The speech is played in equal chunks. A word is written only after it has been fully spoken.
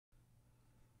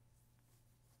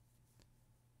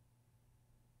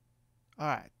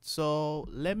Alright, so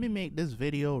let me make this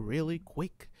video really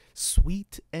quick,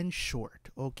 sweet, and short,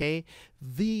 okay?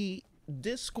 The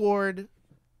Discord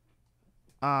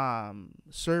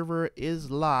server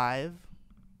is live.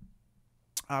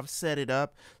 I've set it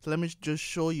up. So let me just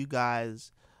show you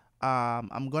guys.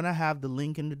 I'm gonna have the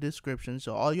link in the description.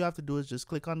 So all you have to do is just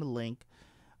click on the link.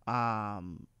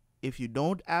 If you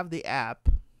don't have the app,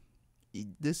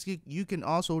 you can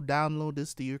also download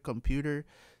this to your computer,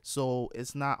 so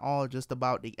it's not all just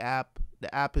about the app.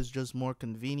 The app is just more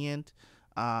convenient,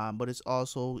 but it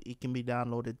can be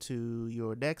downloaded to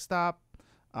your desktop.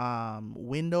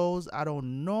 Windows, I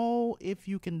don't know if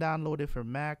you can download it for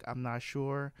Mac, I'm not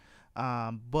sure,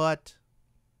 but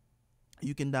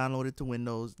you can download it to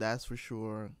Windows, that's for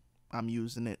sure. I'm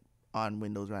using it on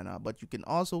Windows right now, but you can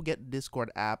also get the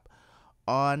Discord app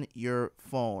on your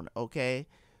phone, okay?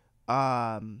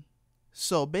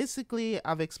 So basically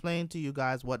I've explained to you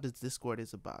guys what this Discord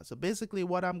is about. So basically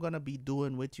what I'm gonna be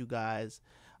doing with you guys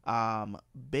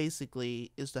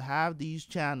basically is to have these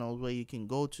channels where you can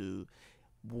go to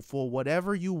for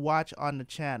whatever you watch on the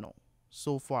channel.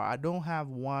 So far I don't have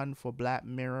one for Black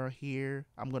Mirror here.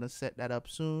 I'm gonna set that up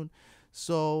soon.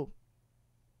 So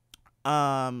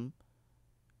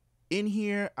in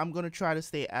here I'm gonna try to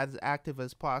stay as active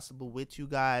as possible with you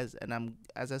guys, and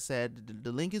as I said,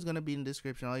 the link is gonna be in the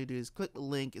description. All you do is click the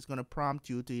link. It's gonna prompt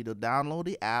you to either download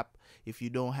the app if you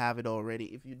don't have it already.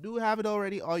 If you do have it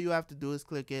already, all you have to do is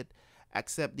click it,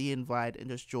 accept the invite, and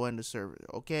just join the server.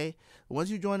 Okay, once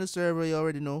you join the server, you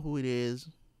already know who it is.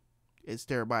 It's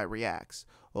Terabyt Reacts.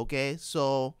 Okay,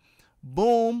 so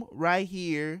boom, right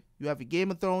here you have a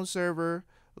Game of Thrones server,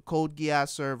 a Code Geass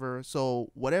server. So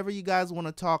whatever you guys want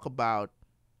to talk about,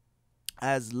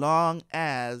 as long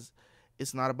as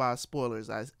it's not about spoilers,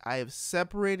 I have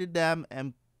separated them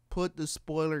and put the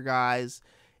spoiler guys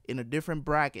in a different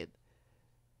bracket.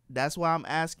 That's why I'm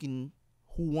asking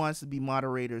who wants to be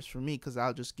moderators for me, because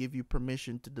I'll just give you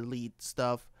permission to delete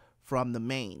stuff from the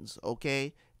mains.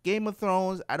 Okay, Game of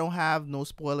Thrones, I don't have no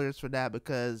spoilers for that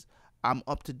because I'm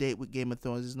up to date with Game of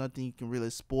Thrones. There's nothing you can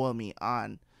really spoil me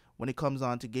on when it comes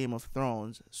on to Game of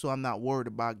Thrones, so I'm not worried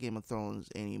about Game of Thrones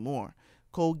anymore.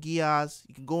 Code Geass,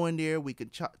 you can go in there, we can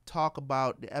talk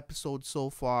about the episode so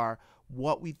far,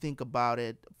 what we think about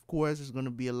it. Of course, there's going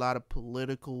to be a lot of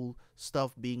political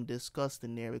stuff being discussed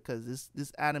in there because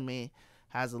this anime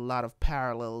has a lot of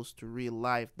parallels to real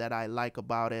life that I like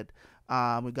about it.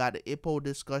 We got the IPO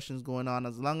discussions going on.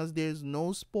 As long as there's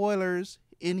no spoilers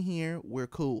in here, we're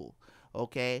cool,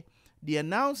 okay? The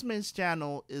announcements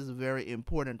channel is a very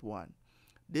important one.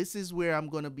 This is where I'm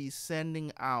going to be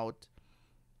sending out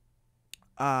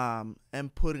I'm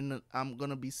going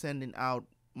to be sending out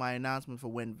my announcement for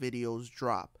when videos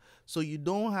drop. So you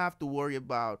don't have to worry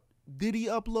about, did he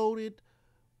upload it?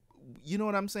 You know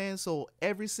what I'm saying? So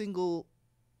every single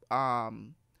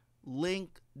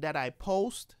link that I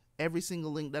post, every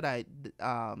single link that I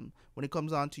when it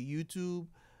comes on to YouTube,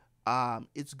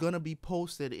 it's gonna be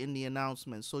posted in the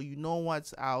announcement, so you know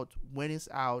what's out, when it's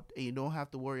out, and you don't have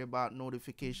to worry about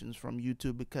notifications from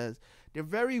YouTube because they're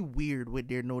very weird with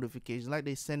their notifications. Like,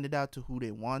 they send it out to who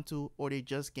they want to, or they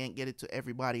just can't get it to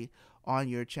everybody on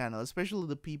your channel, especially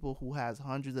the people who has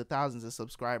hundreds of thousands of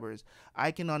subscribers.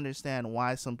 I can understand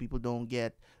why some people don't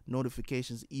get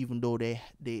notifications even though they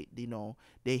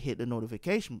hit the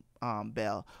notification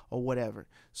bell or whatever.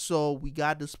 So we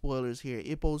got the spoilers here,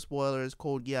 IPO spoilers,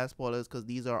 Code Geass spoilers, because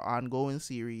these are ongoing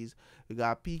series. We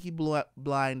got Peaky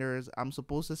Blinders. I'm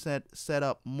supposed to set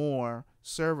up more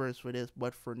servers for this,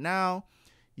 but for now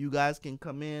you guys can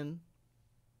come in.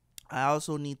 I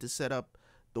also need to set up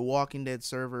the Walking Dead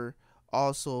server.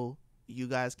 Also, you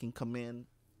guys can come in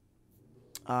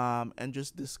and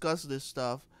just discuss this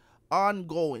stuff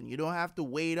ongoing. You don't have to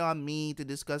wait on me to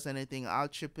discuss anything. I'll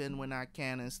chip in when I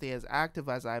can and stay as active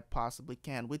as I possibly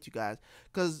can with you guys.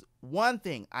 Because one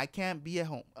thing, I can't be at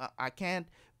home. I can't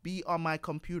be on my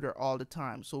computer all the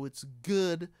time. So it's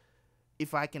good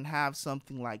if I can have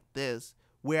something like this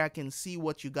where I can see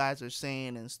what you guys are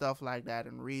saying and stuff like that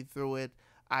and read through it.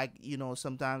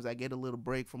 Sometimes I get a little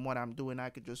break from what I'm doing. I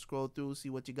could just scroll through, see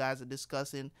what you guys are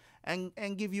discussing, and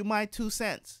give you my 2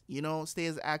 cents. Stay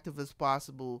as active as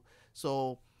possible.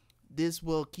 So this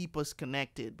will keep us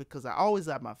connected because I always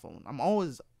have my phone. I'm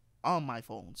always on my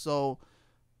phone. So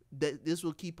this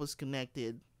will keep us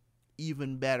connected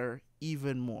even better,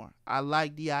 even more. I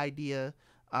like the idea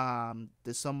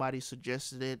that somebody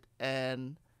suggested it,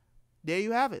 and there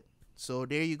you have it. So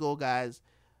there you go, guys.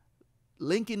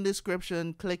 Link in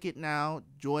description, click it now,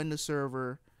 join the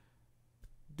server,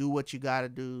 do what you gotta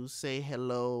do, say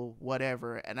hello,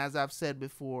 whatever. And as I've said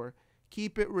before,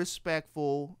 Keep it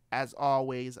respectful as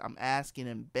always. I'm asking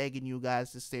and begging you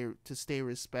guys to stay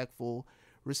respectful.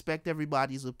 Respect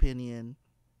everybody's opinion.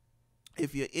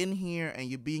 If you're in here and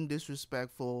you're being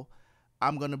disrespectful,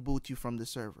 I'm going to boot you from the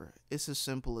server. It's as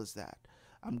simple as that.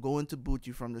 I'm going to boot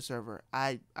you from the server.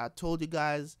 I told you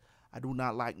guys I do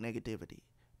not like negativity.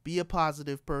 Be a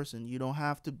positive person. You don't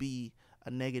have to be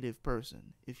a negative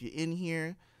person. If you're in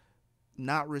here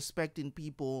not respecting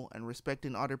people and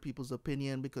respecting other people's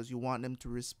opinion because you want them to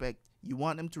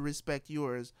respect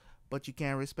yours, but you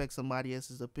can't respect somebody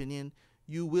else's opinion,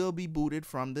 you will be booted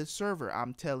from this server.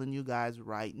 I'm telling you guys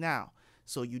right now.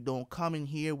 So you don't come in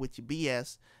here with your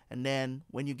BS and then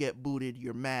when you get booted,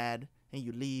 you're mad and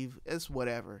you leave. It's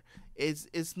whatever.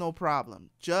 It's no problem.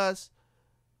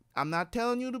 I'm not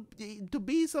telling you to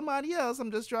be somebody else.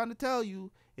 I'm just trying to tell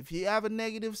you, if you have a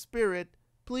negative spirit,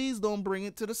 please don't bring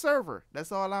it to the server.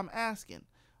 That's all I'm asking.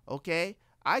 Okay?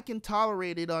 I can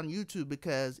tolerate it on YouTube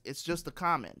because it's just a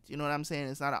comment. You know what I'm saying?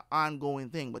 It's not an ongoing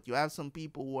thing. But you have some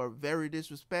people who are very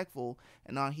disrespectful,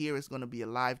 and on here it's going to be a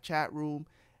live chat room.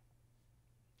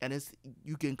 And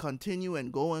you can continue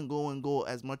and go and go and go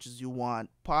as much as you want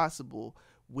possible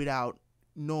without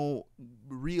no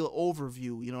real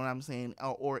overview, you know what I'm saying,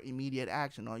 or immediate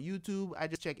action. On YouTube, I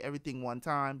just check everything one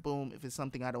time, boom. If it's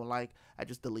something I don't like, I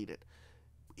just delete it.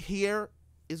 Here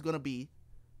is going to be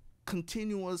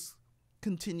continuous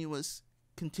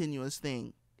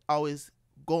thing, always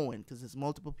going, because there's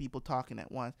multiple people talking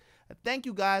at once. Thank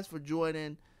you guys for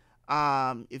joining.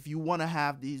 If you want to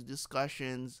have these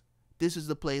discussions, this is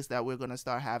the place that we're going to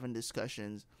start having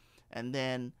discussions. And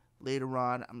then later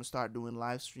on, I'm going to start doing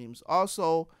live streams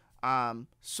also. But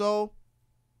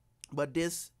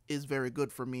this is very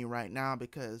good for me right now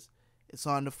because it's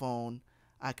on the phone.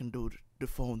 I can do the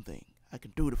phone thing.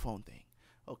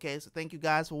 Okay, so thank you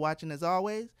guys for watching as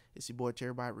always. It's your boy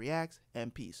Terabyt Reacts,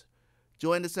 and peace.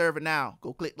 Join the server now.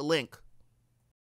 Go click the link.